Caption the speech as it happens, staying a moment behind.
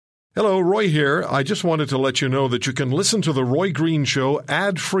Hello, Roy here. I just wanted to let you know that you can listen to The Roy Green Show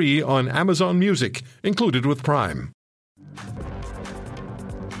ad-free on Amazon Music, included with Prime.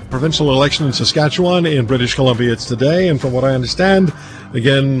 Provincial election in Saskatchewan. In British Columbia it's today, and from what I understand,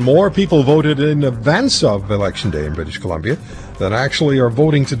 again, more people voted in advance of Election Day in British Columbia than actually are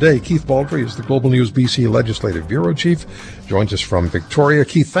voting today. Keith Baldry is the Global News BC Legislative Bureau Chief, joins us from Victoria.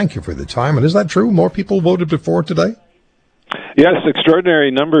 Keith, thank you for the time. And is that true? More people voted before today? Yes,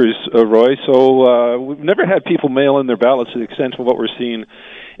 extraordinary numbers, Roy. So we've never had people mail in their ballots to the extent of what we're seeing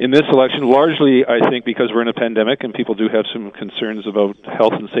in this election, largely, I think, because we're in a pandemic and people do have some concerns about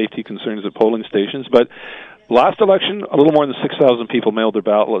health and safety concerns at polling stations. But last election, a little more than 6,000 people mailed their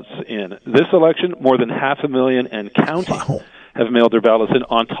ballots in. This election, more than 500,000 and counting. Wow. Have mailed their ballots in.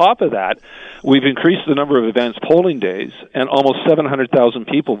 On top of that, we've increased the number of advanced polling days, and almost 700,000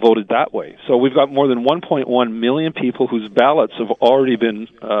 people voted that way. So we've got more than 1.1 million people whose ballots have already been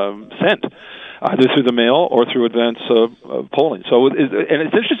sent, either through the mail or through advance polling. So, and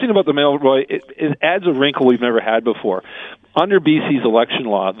it's interesting about the mail, Roy, it adds a wrinkle we've never had before. Under BC's election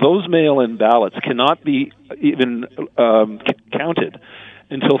law, those mail-in ballots cannot be even counted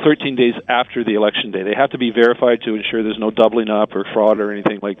until 13 days after the election day. They have to be verified to ensure there's no doubling up or fraud or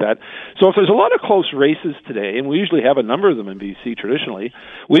anything like that. So if there's a lot of close races today, and we usually have a number of them in BC traditionally,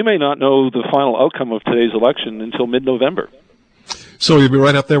 we may not know the final outcome of today's election until mid-November. So you'll be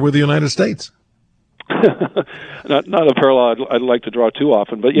right up there with the United States. Not a parallel I'd like to draw too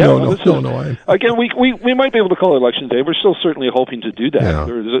often, but yeah. Again, we might be able to call it Election Day. We're still certainly hoping to do that. Yeah.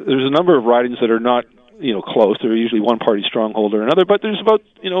 There's a number of ridings that are not close. They're usually one party stronghold or another, but there's about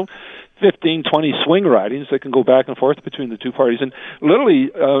 15, 20 swing ridings that can go back and forth between the two parties. And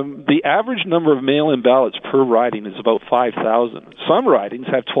literally, the average number of mail-in ballots per riding is about 5,000. Some ridings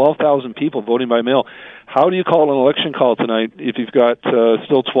have 12,000 people voting by mail. How do you call an election call tonight if you've got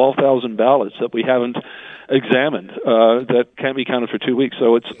still 12,000 ballots that we haven't examined that can't be counted for 2 weeks?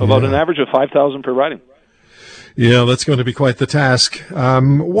 So it's about an average of 5,000 per riding. Yeah, that's going to be quite the task.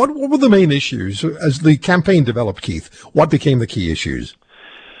 What were the main issues as the campaign developed, Keith? What became the key issues?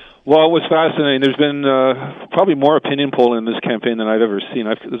 Well, it was fascinating. There's been probably more opinion polling in this campaign than I've ever seen.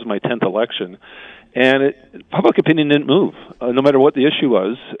 This is my 10th election. And public opinion didn't move, no matter what the issue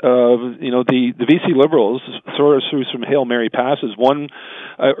was. The BC Liberals sort of threw some Hail Mary passes, one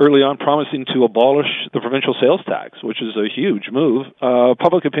early on promising to abolish the provincial sales tax, which is a huge move.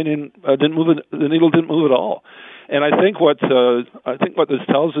 Public opinion didn't move, the needle didn't move at all. And I think what this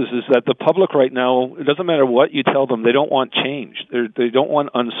tells us is that the public right now, it doesn't matter what you tell them, they don't want change. They don't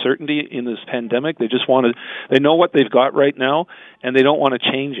want uncertainty in this pandemic. They just they know what they've got right now, and they don't want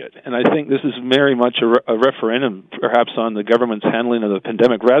to change it. And I think this is very much a referendum, perhaps, on the government's handling of the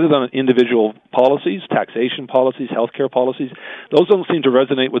pandemic, rather than individual policies, taxation policies, healthcare policies. Those don't seem to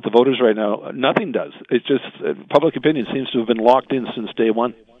resonate with the voters right now. Nothing does. It's just public opinion seems to have been locked in since day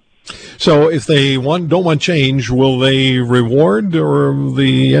one. So if they don't want change, will they reward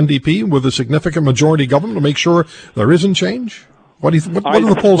the NDP with a significant majority government to make sure there isn't change? What are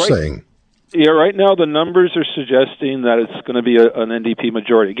the polls saying? Yeah, right now the numbers are suggesting that it's going to be an NDP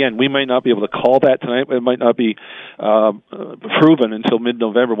majority. Again, we might not be able to call that tonight. It might not be proven until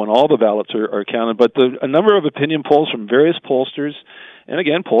mid-November when all the ballots are counted. But a number of opinion polls from various pollsters, and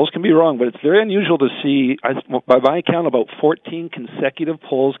again, polls can be wrong, but it's very unusual to see, by my count, about 14 consecutive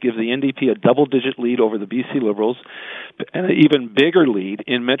polls give the NDP a double-digit lead over the BC Liberals, and an even bigger lead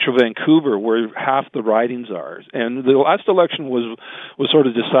in Metro Vancouver, where half the ridings are. And the last election was sort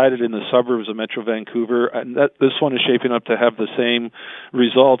of decided in the suburbs of Metro Vancouver, and this one is shaping up to have the same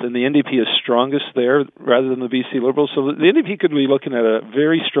result. And the NDP is strongest there rather than the BC Liberals. So the NDP could be looking at a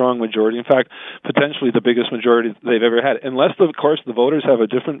very strong majority. In fact, potentially the biggest majority they've ever had, unless, of course, the voters have a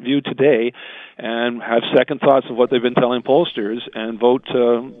different view today and have second thoughts of what they've been telling pollsters and vote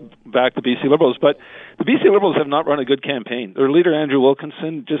back the BC Liberals. But the BC Liberals have not run a good campaign. Their leader, Andrew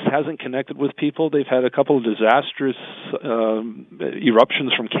Wilkinson, just hasn't connected with people. They've had a couple of disastrous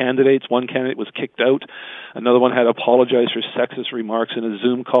eruptions from candidates. One candidate was kicked out. Another one had apologized for sexist remarks in a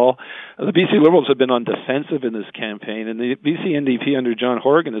Zoom call. The BC Liberals have been on defensive in this campaign, and the BC NDP under John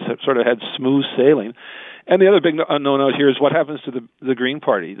Horgan has sort of had smooth sailing. And the other big unknown out here is what happens to the Green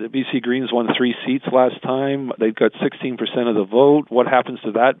Party. The BC Greens won 3 seats last time. They've got 16% of the vote. What happens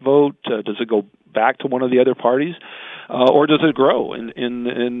to that vote? Does it go back to one of the other parties? Or does it grow and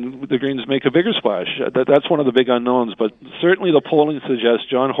the Greens make a bigger splash? That's one of the big unknowns. But certainly the polling suggests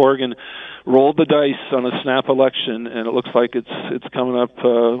John Horgan rolled the dice on a snap election, and it looks like it's coming up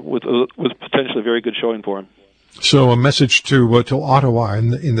with potentially a very good showing for him. So a message to Ottawa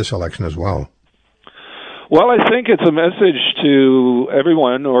in this election as well. Well, I think it's a message to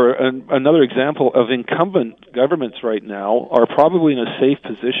everyone, or another example of incumbent governments right now are probably in a safe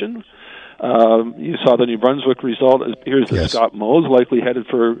position. You saw the New Brunswick result. Here's that Scott Moe's likely headed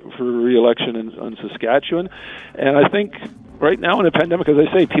for re-election in Saskatchewan. And I think right now in a pandemic, as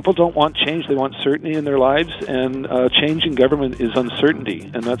I say, people don't want change. They want certainty in their lives, and change in government is uncertainty.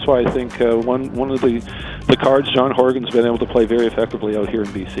 And that's why I think one of the cards John Horgan's been able to play very effectively out here in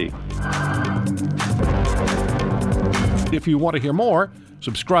BC. If you want to hear more,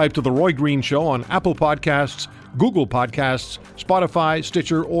 subscribe to The Roy Green Show on Apple Podcasts, Google Podcasts, Spotify,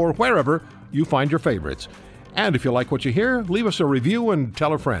 Stitcher, or wherever you find your favorites. And if you like what you hear, leave us a review and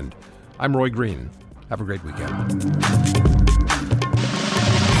tell a friend. I'm Roy Green. Have a great weekend.